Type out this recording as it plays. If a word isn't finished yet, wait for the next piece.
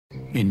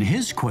In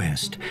his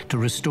quest to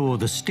restore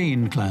the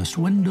stained glass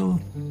window,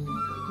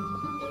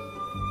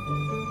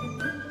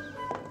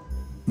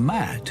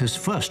 Matt is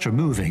first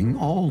removing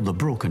all the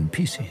broken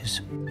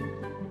pieces.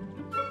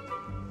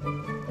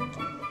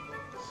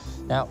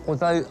 Now,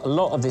 although a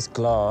lot of this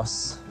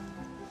glass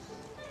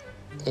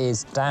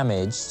is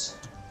damaged,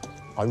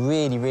 I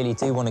really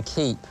do want to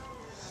keep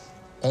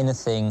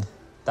anything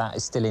that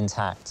is still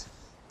intact.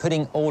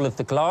 Putting all of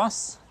the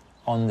glass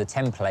on the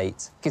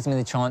template gives me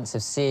the chance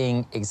of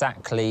seeing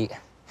exactly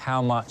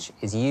how much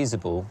is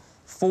usable.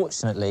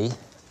 Fortunately,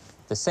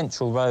 the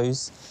central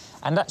rows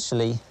and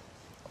actually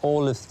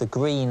all of the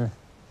green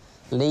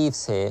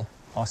leaves here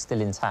are still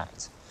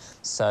intact.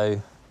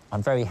 So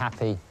I'm very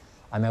happy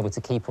I'm able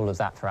to keep all of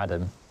that for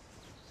Adam.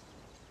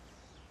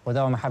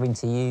 Although I'm having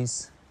to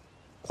use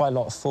quite a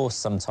lot of force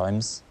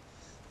sometimes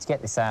to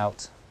get this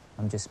out,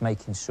 I'm just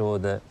making sure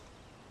that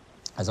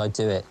as I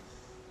do it,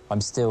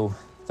 I'm still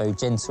very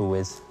gentle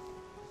with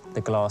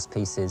the glass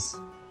pieces.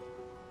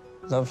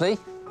 Lovely.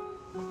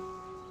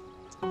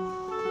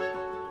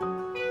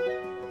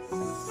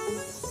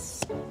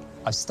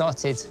 I've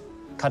started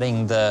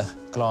cutting the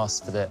glass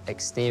for the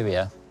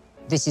exterior.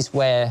 This is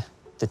where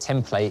the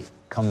template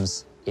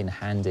comes in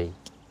handy.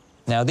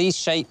 Now, these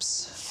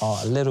shapes are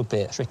a little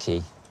bit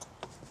tricky,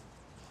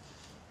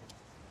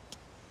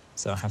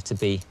 so I have to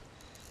be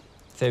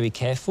very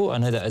careful. I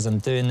know that as I'm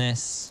doing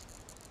this,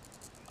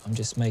 I'm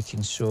just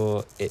making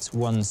sure it's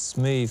one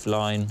smooth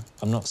line.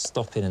 I'm not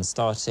stopping and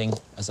starting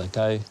as I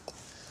go.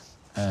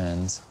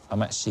 And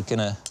I'm actually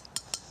gonna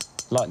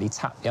lightly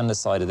tap the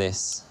underside of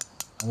this.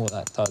 And what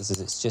that does is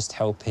it's just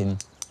helping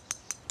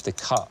the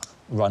cut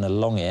run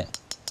along it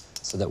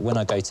so that when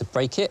I go to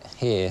break it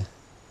here,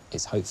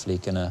 it's hopefully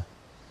gonna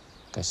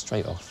go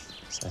straight off.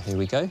 So here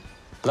we go.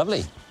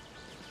 Lovely.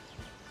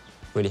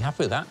 Really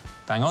happy with that.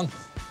 Bang on.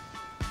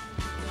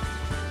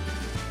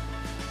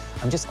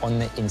 I'm just on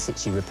the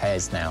in-situ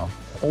repairs now.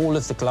 All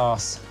of the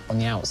glass on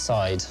the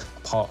outside,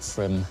 apart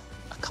from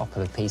a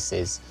couple of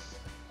pieces,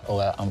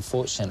 were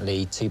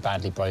unfortunately too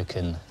badly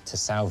broken to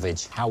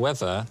salvage.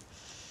 However,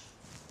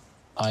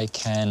 I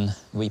can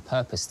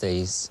repurpose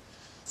these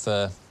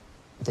for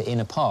the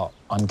inner part.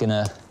 I'm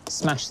gonna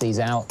smash these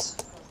out,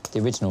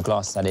 the original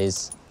glass that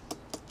is,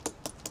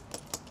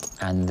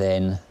 and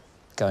then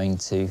going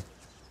to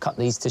cut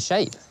these to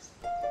shape.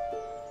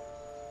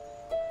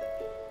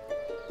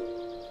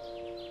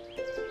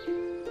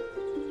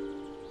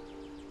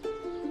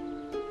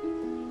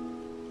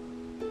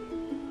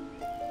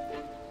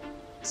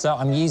 So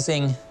I'm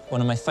using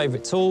one of my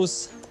favourite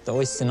tools, the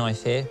oyster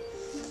knife here.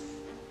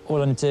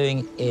 All I'm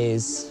doing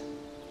is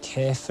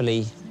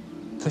carefully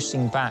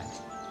pushing back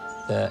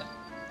the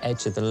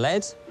edge of the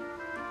lead.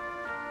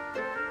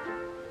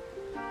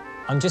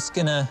 I'm just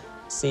gonna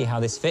see how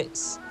this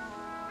fits.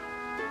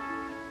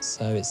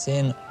 So it's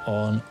in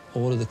on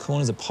all of the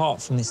corners apart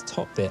from this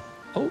top bit.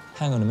 Oh,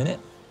 hang on a minute.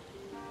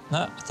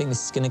 No, I think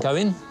this is gonna go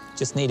in.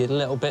 Just needed a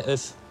little bit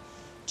of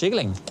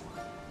jiggling.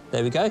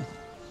 There we go.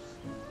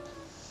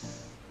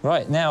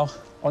 Right, now,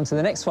 on to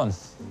the next one.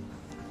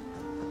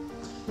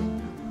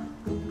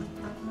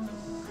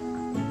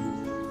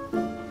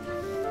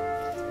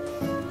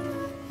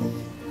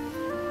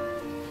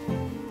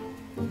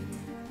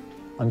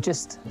 I'm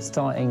just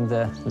starting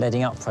the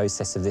leading up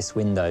process of this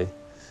window.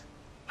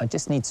 I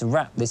just need to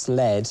wrap this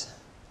lead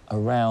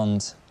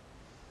around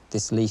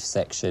this leaf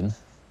section.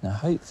 Now,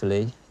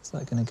 hopefully, is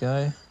that gonna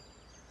go?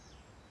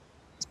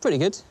 It's pretty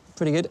good,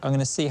 pretty good. I'm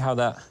gonna see how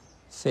that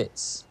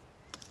fits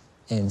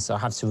in. So I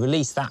have to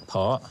release that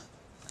part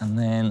and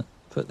then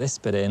put this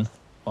bit in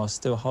while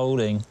still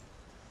holding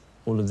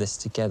all of this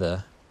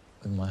together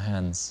with my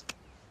hands.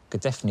 Could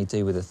definitely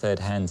do with a third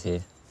hand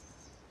here.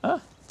 Ah,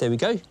 there we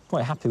go.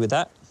 Quite happy with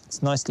that.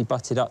 It's nicely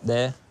butted up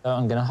there. So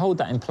I'm gonna hold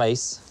that in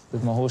place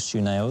with my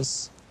horseshoe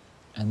nails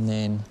and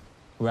then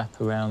wrap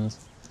around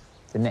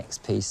the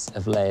next piece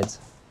of lead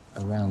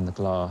around the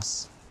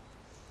glass.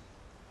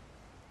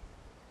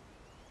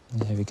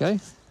 And there we go.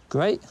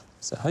 Great.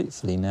 So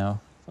hopefully now,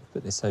 if I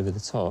put this over the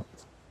top,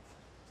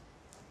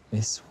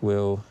 this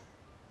will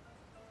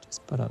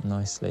just butt up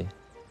nicely.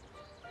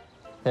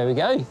 There we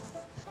go.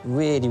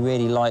 Really,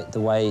 really like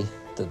the way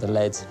that the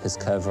lead has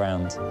curved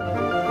round.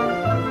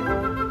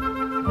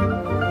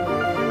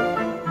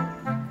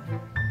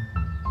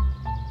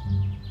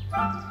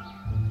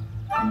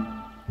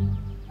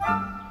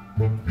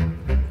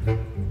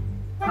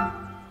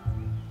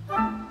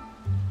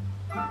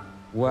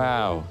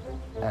 Wow,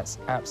 that's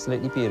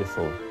absolutely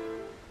beautiful.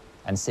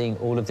 And seeing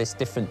all of this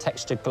different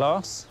textured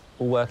glass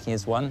all working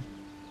as one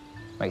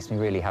makes me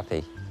really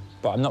happy.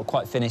 But I'm not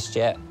quite finished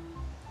yet.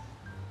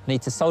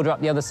 Need to solder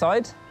up the other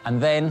side,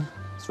 and then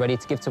it's ready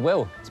to give to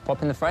Will to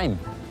pop in the frame.